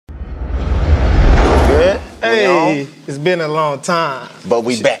It's been a long time. But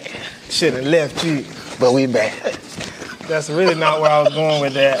we back. Shouldn't have left you. But we back. That's really not where I was going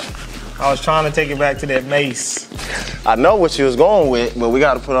with that. I was trying to take it back to that Mace. I know what you was going with, but we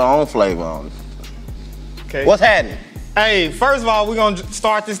got to put our own flavor on it. Okay. What's happening? Hey, first of all, we're going to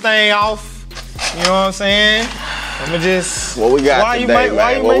start this thing off. You know what I'm saying? I'm going to just... What we got today, man?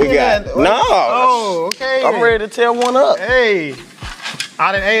 Why you what making we got? that? No. Oh, okay. I'm ready to tear one up. Hey,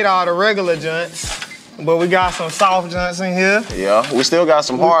 I done ate all the regular joints, but we got some soft joints in here. Yeah, we still got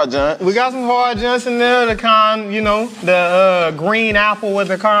some hard joints. We got some hard joints in there, the kind, you know, the green apple with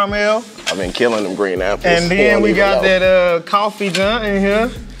the caramel. I've been killing them green apples. And then we got that coffee joint in here.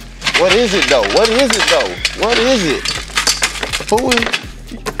 What is it, though? What is it, though? What is it? Who is...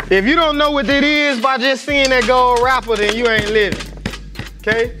 If you don't know what it is by just seeing that gold wrapper, then you ain't living.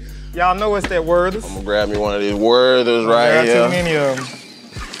 Okay? Y'all know it's that Werther's. I'm gonna grab me one of these Werther's right here. Too many of them.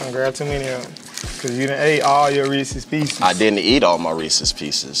 Don't grab too many of them. Because you done ate all your Reese's Pieces. I didn't eat all my Reese's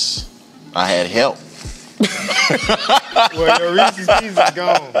Pieces. I had help. Well, your Reese's Pieces is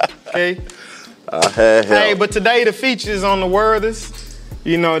gone. Okay? I had help. Hey, but today the features on the Werther's,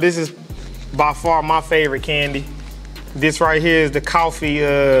 you know, this is by far my favorite candy. This right here is the coffee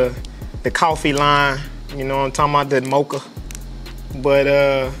line. You know what I'm talking about, the mocha.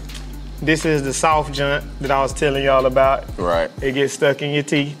 But this is the soft joint that I was telling y'all about. Right. It gets stuck in your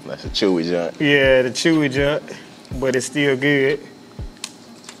teeth. That's a chewy joint. Yeah, the chewy joint, but it's still good.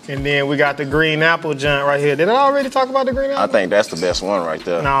 And then we got the green apple joint right here. Did I already talk about the green apple? I think that's the best one right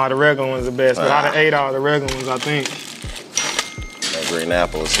there. Nah, the regular one's the best. But I done ate all the regular ones, I think. That green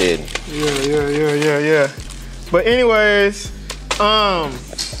apple is hidden. Yeah. But anyways,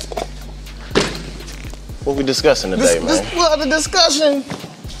 what we discussing today, man? Well, the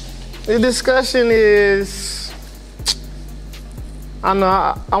discussion is, I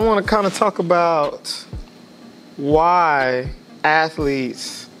want to kind of talk about why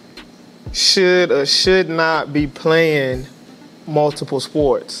athletes should or should not be playing multiple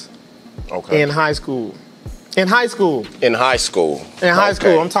sports in high school. In high school. In high school. In high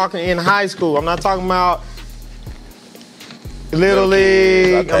school. I'm talking in high school. I'm not talking about Little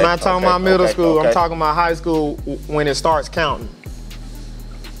League. Okay. I'm not talking about middle school. Okay. I'm talking about high school when it starts counting.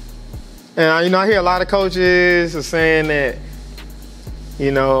 And, you know, I hear a lot of coaches are saying that,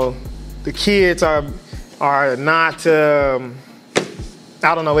 you know, the kids are not, I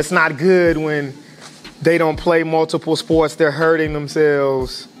don't know, it's not good when they don't play multiple sports. They're hurting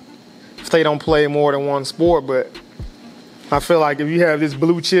themselves if they don't play more than one sport. But I feel like if you have this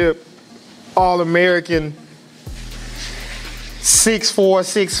blue chip, All-American, 6'4",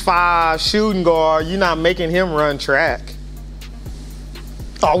 6'5" shooting guard, you're not making him run track.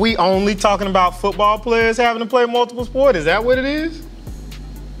 Are we only talking about football players having to play multiple sports? Is that what it is?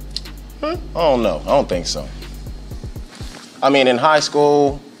 I don't know. I don't think so. I mean, in high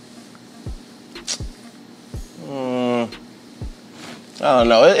school, I don't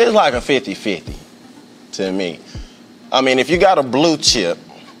know. It's like a 50-50 to me. I mean, if you got a blue chip,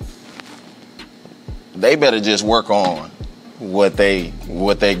 they better just work on what they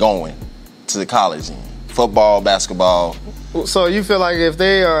going to college in. Football, basketball. So you feel like if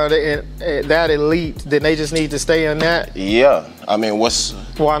they are that elite, then they just need to stay in that? Yeah. I mean,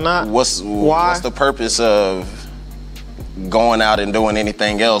 why not? What's the purpose of going out and doing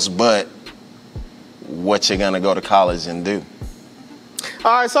anything else but what you're gonna go to college and do?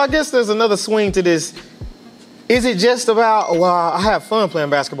 All right, so I guess there's another swing to this. Is it just about, well, I have fun playing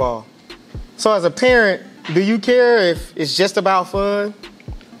basketball? So as a parent, do you care if it's just about fun?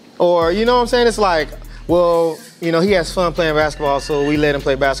 Or, you know what I'm saying? It's like, well, you know, he has fun playing basketball, so we let him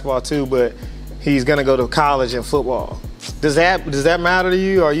play basketball too, but he's gonna go to college and football. Does that matter to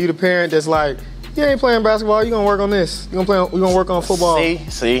you? Are you the parent that's like, you ain't playing basketball, you're gonna work on this. We're gonna work on football.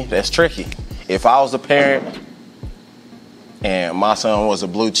 See, that's tricky. If I was a parent and my son was a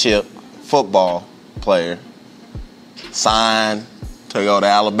blue chip football player, signed to go to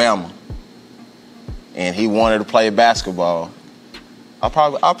Alabama, and he wanted to play basketball, I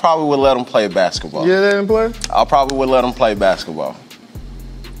probably would let him play basketball. You let him play? I probably would let him play basketball.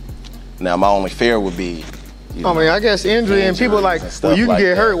 Now, my only fear would be, I guess injury, and people are like, well, you can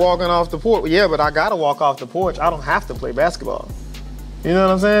get hurt that. walking off the porch. Yeah, but I gotta walk off the porch. I don't have to play basketball. You know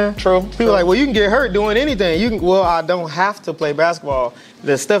what I'm saying? True. People are like, well, you can get hurt doing anything. Well, I don't have to play basketball.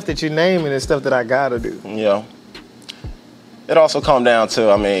 The stuff that you're naming is stuff that I gotta do. Yeah. It also comes down to,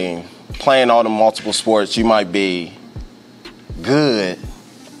 I mean, playing all the multiple sports, you might be good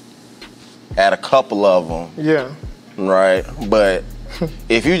at a couple of them. Yeah. Right? But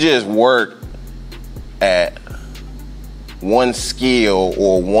if you just work at one skill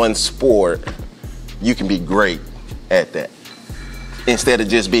or one sport, you can be great at that instead of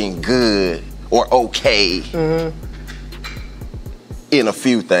just being good or okay in a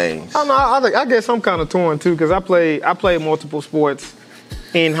few things. I don't know. I guess I'm kind of torn too because I played multiple sports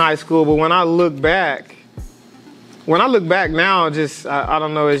in high school, but when I look back now, just I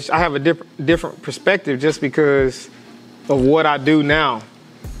don't know. I have a different perspective just because of what I do now.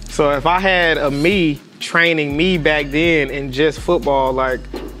 So if I had a me training me back then in just football, like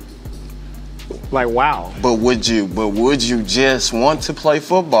wow. But would you just want to play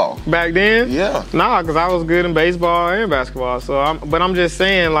football Back then? Yeah. Nah, because I was good in baseball and basketball. So I'm just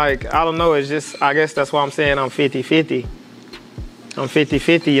saying, like, I don't know. It's just, I guess that's why I'm saying I'm 50-50. I'm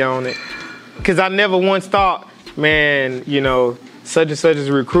 50-50 on it. Because I never once thought, man, you know, such and such is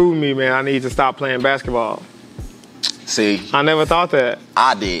recruiting me, man, I need to stop playing basketball. See, I never thought that.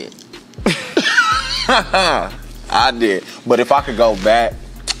 I did. I did. But if I could go back,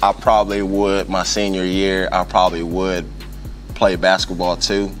 I probably would. My senior year, I probably would play basketball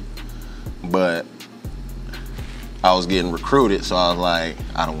too. But I was getting recruited, so I was like,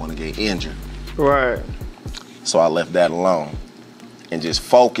 I don't want to get injured. Right. So I left that alone and just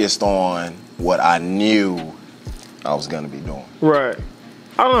focused on what I knew I was going to be doing. Right.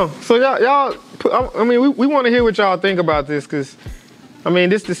 I don't know. So y'all, I mean, we want to hear what y'all think about this because, I mean,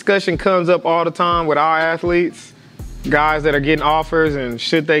 this discussion comes up all the time with our athletes, guys that are getting offers, and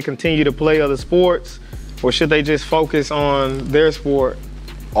should they continue to play other sports or should they just focus on their sport?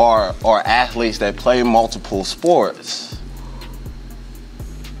 Or athletes that play multiple sports,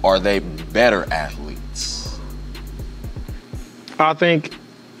 are they better athletes? I think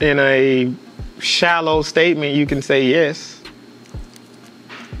in a shallow statement, you can say yes.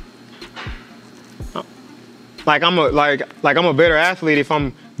 Like I'm a better athlete if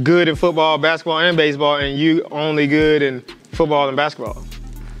I'm good in football, basketball, and baseball, and you only good in football and basketball.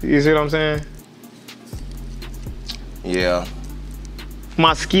 You see what I'm saying? Yeah.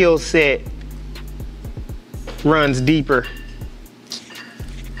 My skill set runs deeper.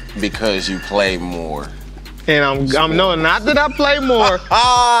 Because you play more. And I'm no, not that I play more,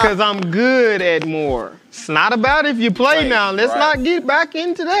 because I'm good at more. It's not about if you play now. Let's not get back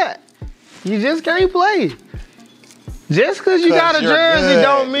into that. You just can't play. Just because you got a jersey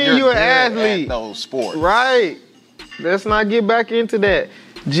don't mean you're an athlete. At those sports. Right. Let's not get back into that.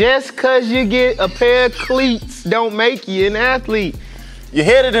 Just because you get a pair of cleats don't make you an athlete. You're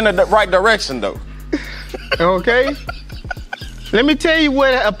headed in the right direction, though. Okay? Let me tell you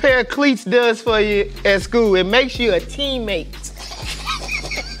what a pair of cleats does for you at school. It makes you a teammate.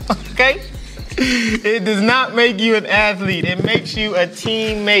 Okay? It does not make you an athlete. It makes you a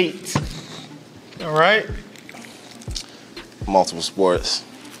teammate. All right? Multiple sports.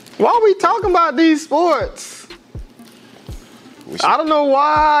 Why are we talking about these sports? I don't know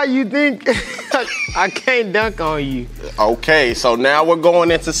why you think I can't dunk on you. Okay, so now we're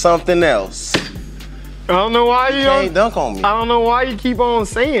going into something else. I don't know why you can't dunk on me. I don't know why you keep on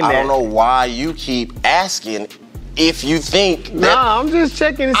saying that. I don't know why you keep asking if you think that. Nah, I'm just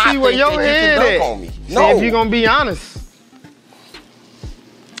checking to see where your head is. at. No. See if you're gonna be honest.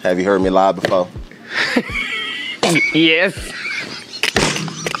 Have you heard me lie before? Yes.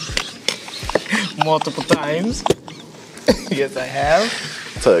 Multiple times. Yes, I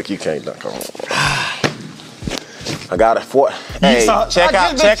have. Tuck, you can't dunk on me. I got it for. Hey, check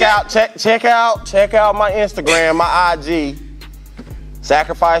out my Instagram, my IG,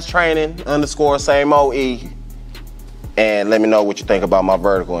 Sacrifice Training _ same old E, and let me know what you think about my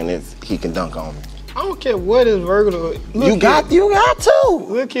vertical and if he can dunk on me. I don't care what is vertical. You got to.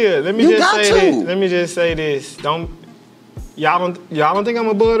 Look here. Let me just say this. Y'all don't think I'm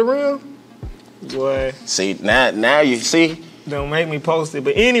above the rim? Boy. See, now you see. Don't make me post it.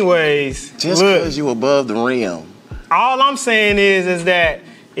 But anyways, just because you above the rim. All I'm saying is that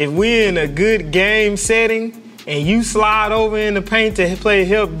if we're in a good game setting and you slide over in the paint to play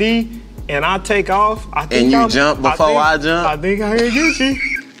help D and I take off, I think and you jump before I jump. I think I can get you.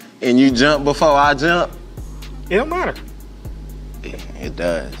 And you jump before I jump. It don't matter. It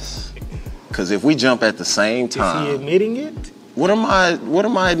does. Because if we jump at the same time. Is he admitting it? What am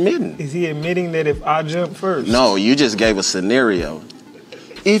I admitting? Is he admitting that if I jump first? No, you just gave a scenario.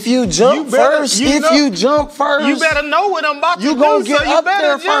 If you jump first, you better know what I'm about to do. You gonna get up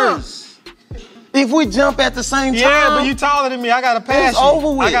there jump. first. If we jump at the same time. Yeah, but you taller than me. I gotta pass you.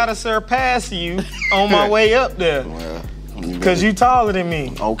 Over with. I gotta surpass you on my way up there. Well, because you taller than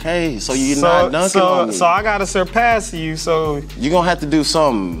me. Okay, so you're not dunking on me. So I gotta surpass you. So you're gonna have to do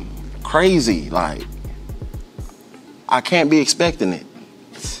something crazy, like I can't be expecting it.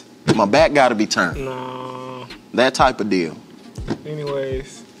 My back gotta be turned. No. That type of deal.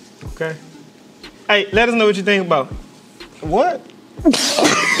 Anyways, okay. Hey, let us know what you think about. What?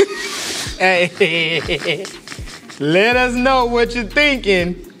 Hey, let us know what you're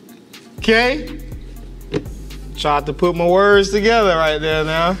thinking. Okay? Tried to put my words together right there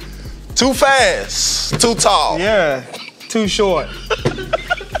now. Too fast. Too tall. Yeah, too short.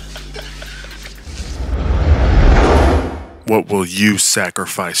 What will you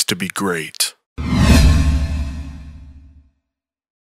sacrifice to be great?